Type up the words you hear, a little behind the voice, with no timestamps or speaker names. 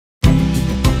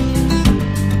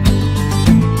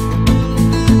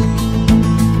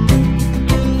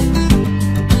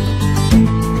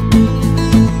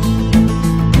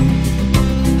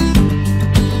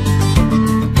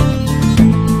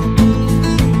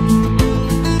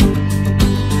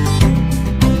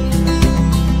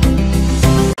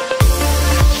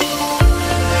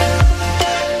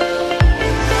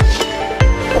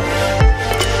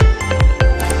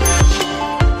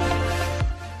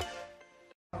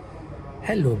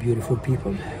Hello, beautiful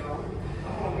people.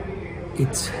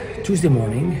 It's Tuesday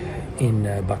morning in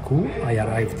Baku. I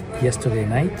arrived yesterday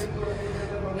night.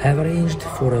 I have arranged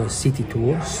for a city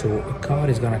tour, so a car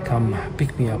is gonna come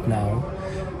pick me up now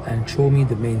and show me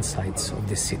the main sights of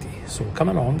this city. So come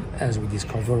along as we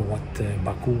discover what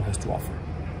Baku has to offer.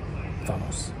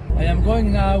 Vamos. I am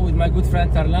going now with my good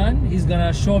friend Tarlan. He's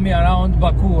gonna show me around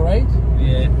Baku, right?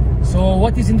 Yeah. So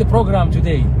what is in the program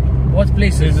today? What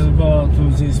places? We will go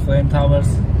to these flame towers,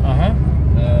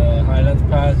 Highland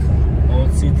Park,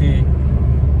 Old City,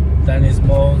 Dennis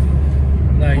Mall,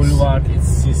 Nice. Boulevard, it's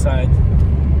seaside.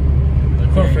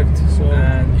 Okay. Perfect. So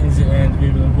And in the end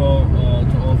we will go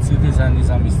to Old Cities and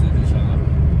Nizami Street, inshallah.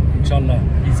 inshallah.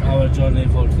 It's our journey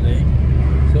for today.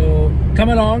 So come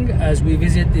along as we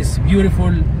visit this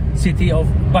beautiful city of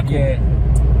Baku. Yeah.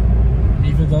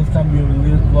 If you don't come, you will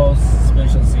lose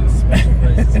special things, special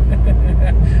places.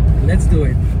 Let's do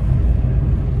it.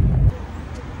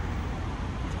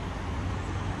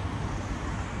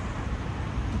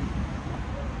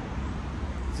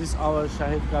 This is our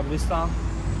Shahid Kabristan.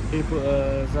 People,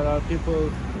 there are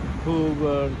people who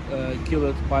were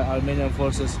killed by Armenian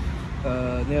forces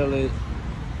nearly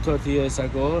 30 years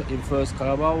ago in First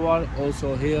Karabakh War.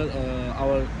 Also here,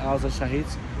 our other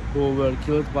Shahids who were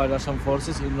killed by Russian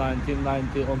forces in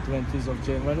 1990 on 20th of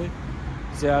January.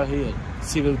 They are here,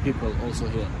 civil people also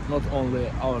here, not only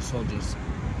our soldiers.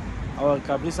 Our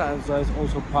Kabristan, and there is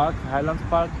also park, Highland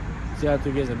Park, they are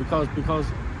together because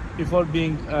before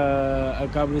being a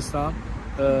Kabristan,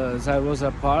 there was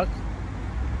a park.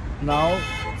 Now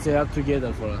they are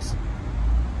together for us.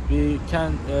 We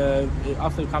can,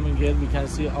 after coming here, we can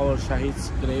see our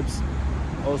Shahids' graves.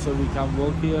 Also, we can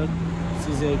walk here,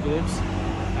 see their graves,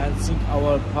 and think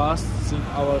our past, think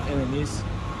our enemies,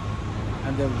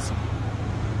 and everything.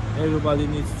 Everybody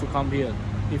needs to come here.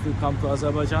 If you come to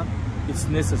Azerbaijan, it's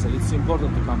necessary, it's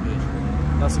important to come here.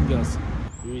 Nothing else.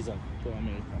 Visa to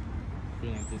America,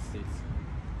 United States.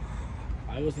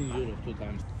 I was in Europe 2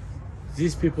 times.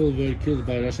 These people were killed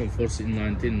by Russian forces in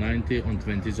 1990 on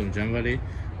 20th of January.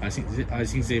 I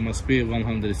think they must be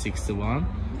 161.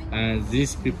 And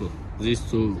these people, these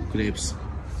 2 graves,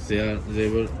 they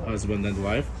were husband and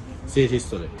wife. Their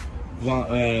history.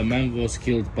 One man was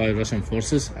killed by Russian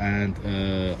forces, and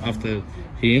after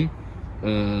him,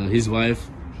 his wife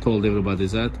told everybody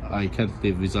that I can't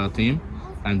live without him,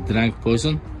 and drank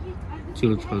poison,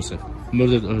 killed herself,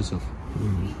 murdered herself.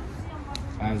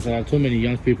 And there are too many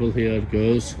young people here,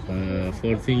 girls,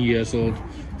 14 years old,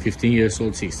 15 years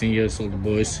old, 16 years old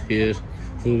boys here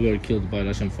who were killed by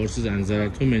Russian forces, and there are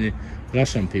too many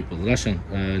Russian people, Russian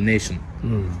nation,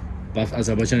 but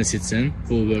Azerbaijani citizens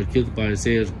who were killed by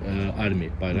their army,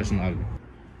 by Russian army.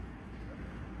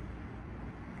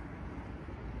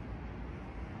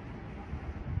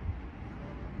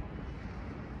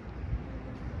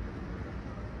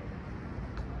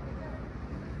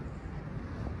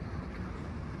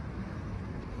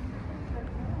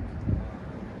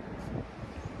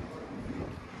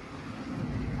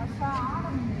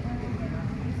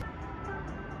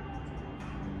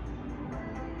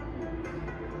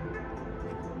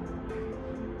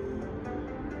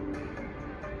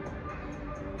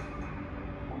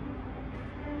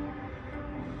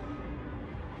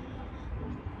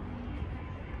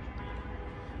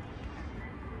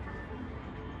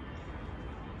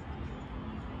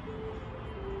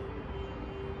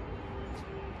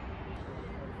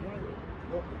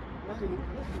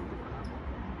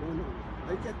 No,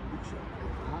 I get picture.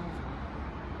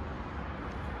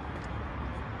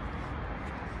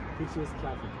 Picture is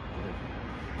traffic.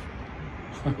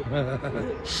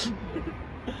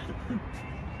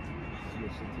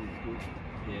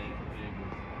 Yeah, very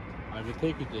good. I will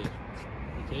take you there.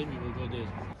 Okay, we will go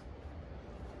there.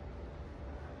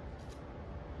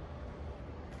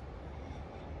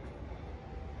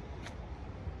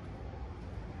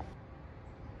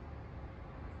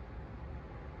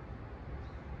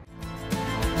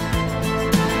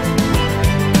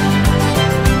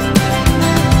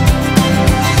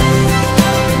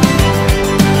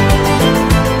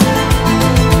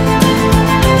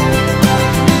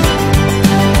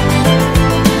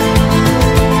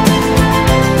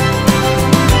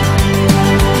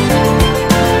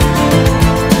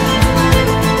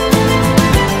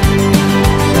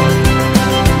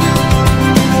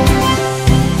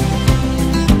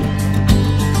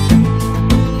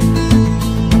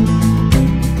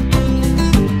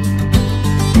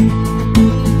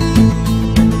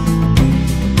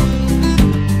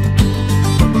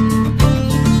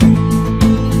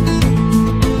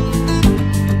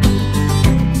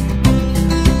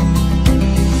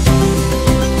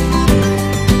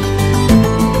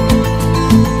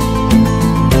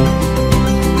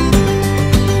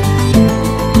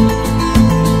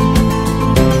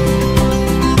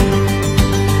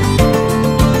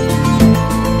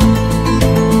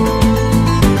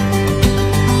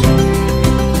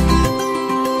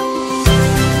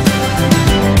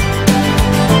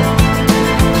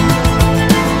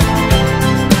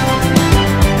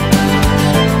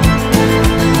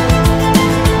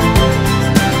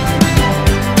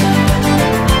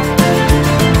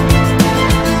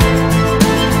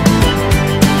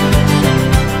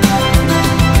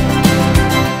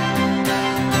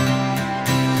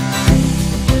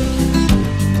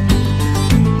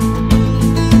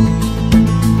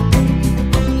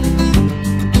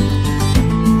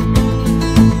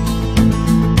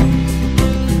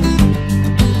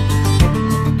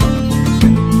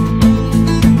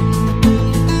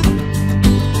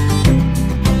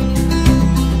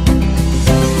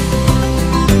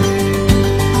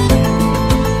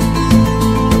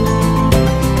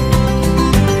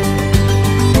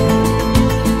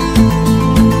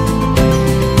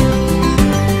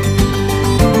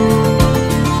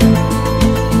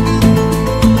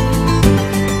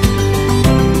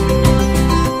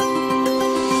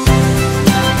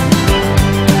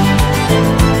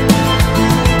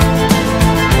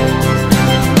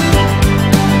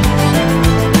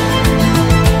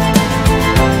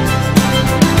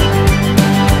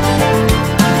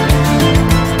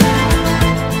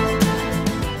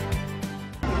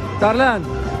 Tarlan,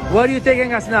 where are you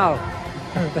taking us now?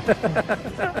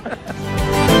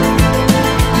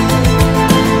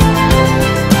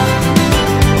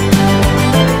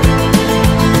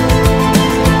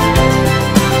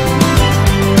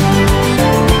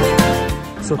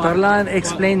 So Tarlan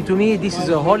explained to me this is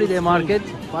a holiday market.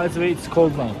 By the way, it's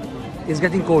cold now. It's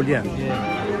getting cold, yeah.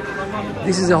 Yeah.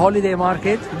 This is a holiday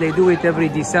market. They do it every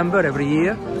December, every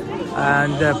year.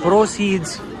 And the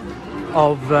proceeds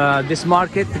of this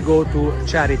market go to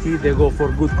charity. They go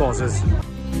for good causes.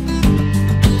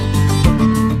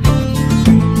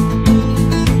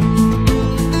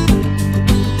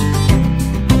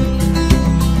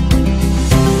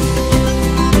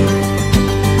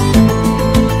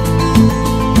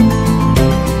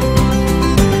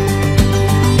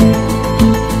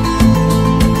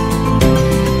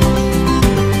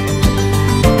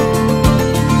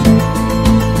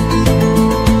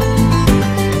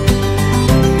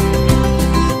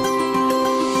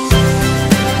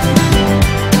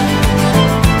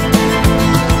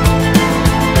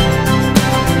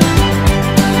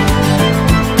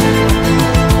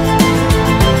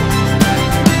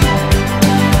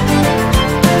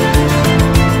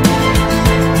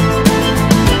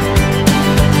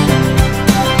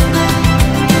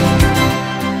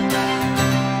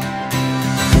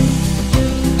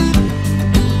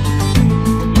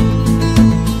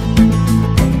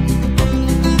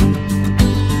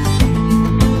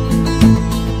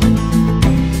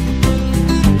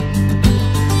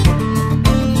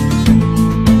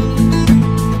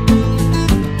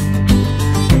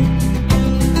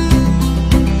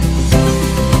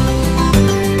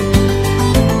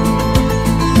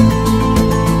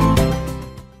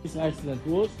 Accident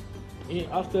was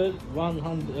after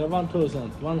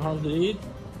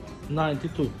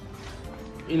 1192,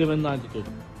 1192.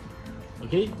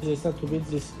 Okay, they start to build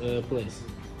this place.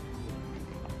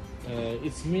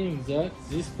 It's meaning that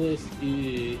this place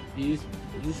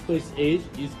age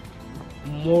is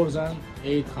more than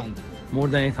 800. More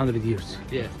than 800 years.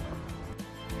 Yeah.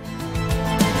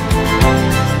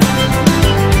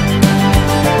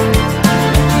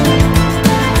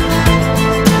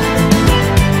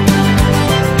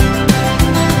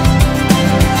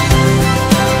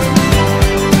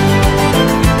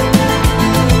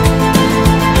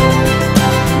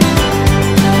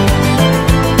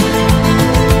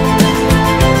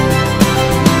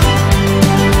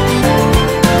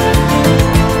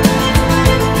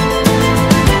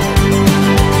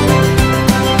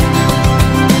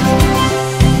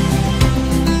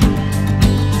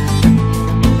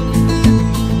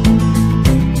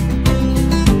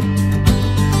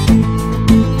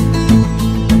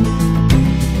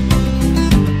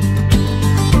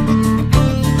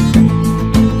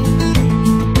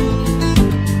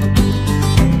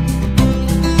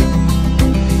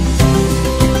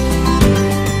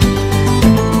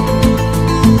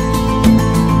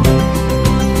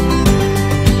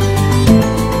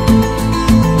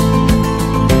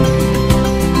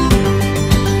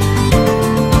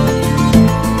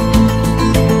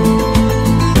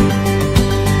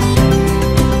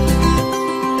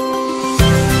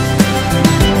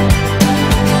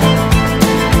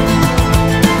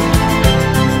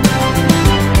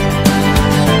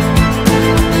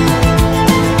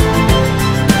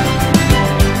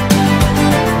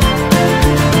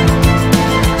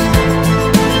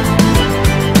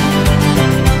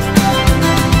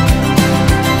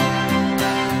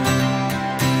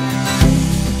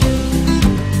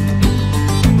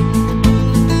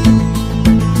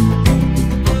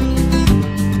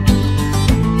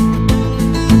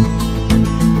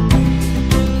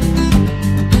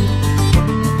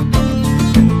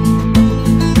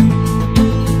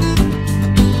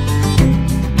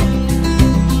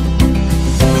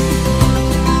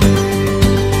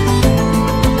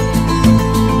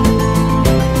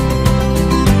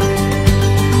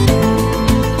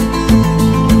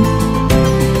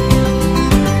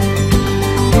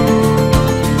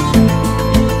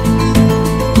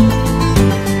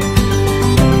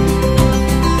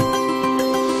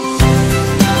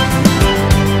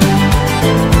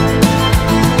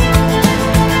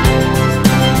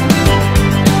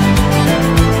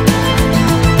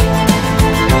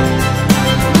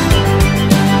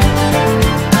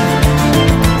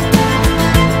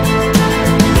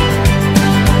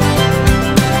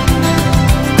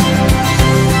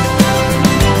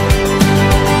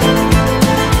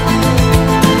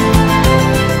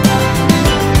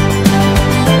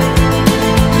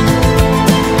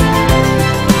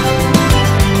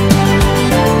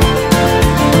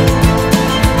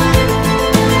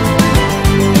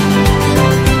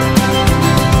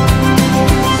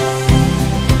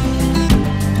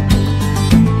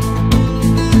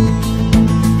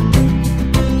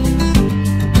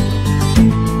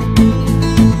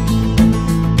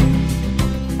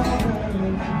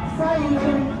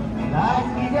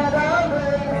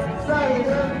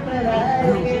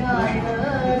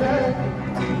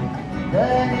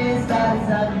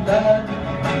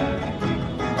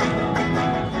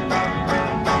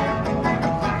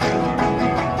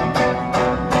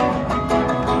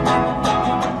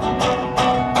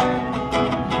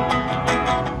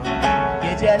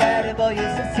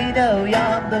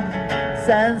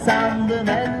 Sen sandın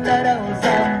ellere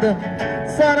uzandım,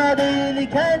 sana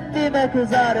değil kendime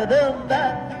kızardım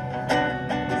ben.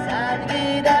 Sen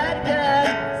giderken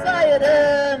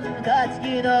saydım kaç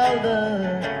gün oldu,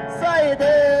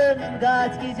 saydım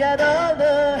kaç gece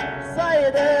doldu,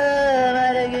 saydım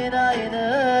her gün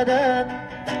aynı dön.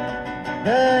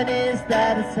 Dön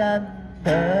istersen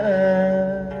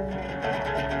dön.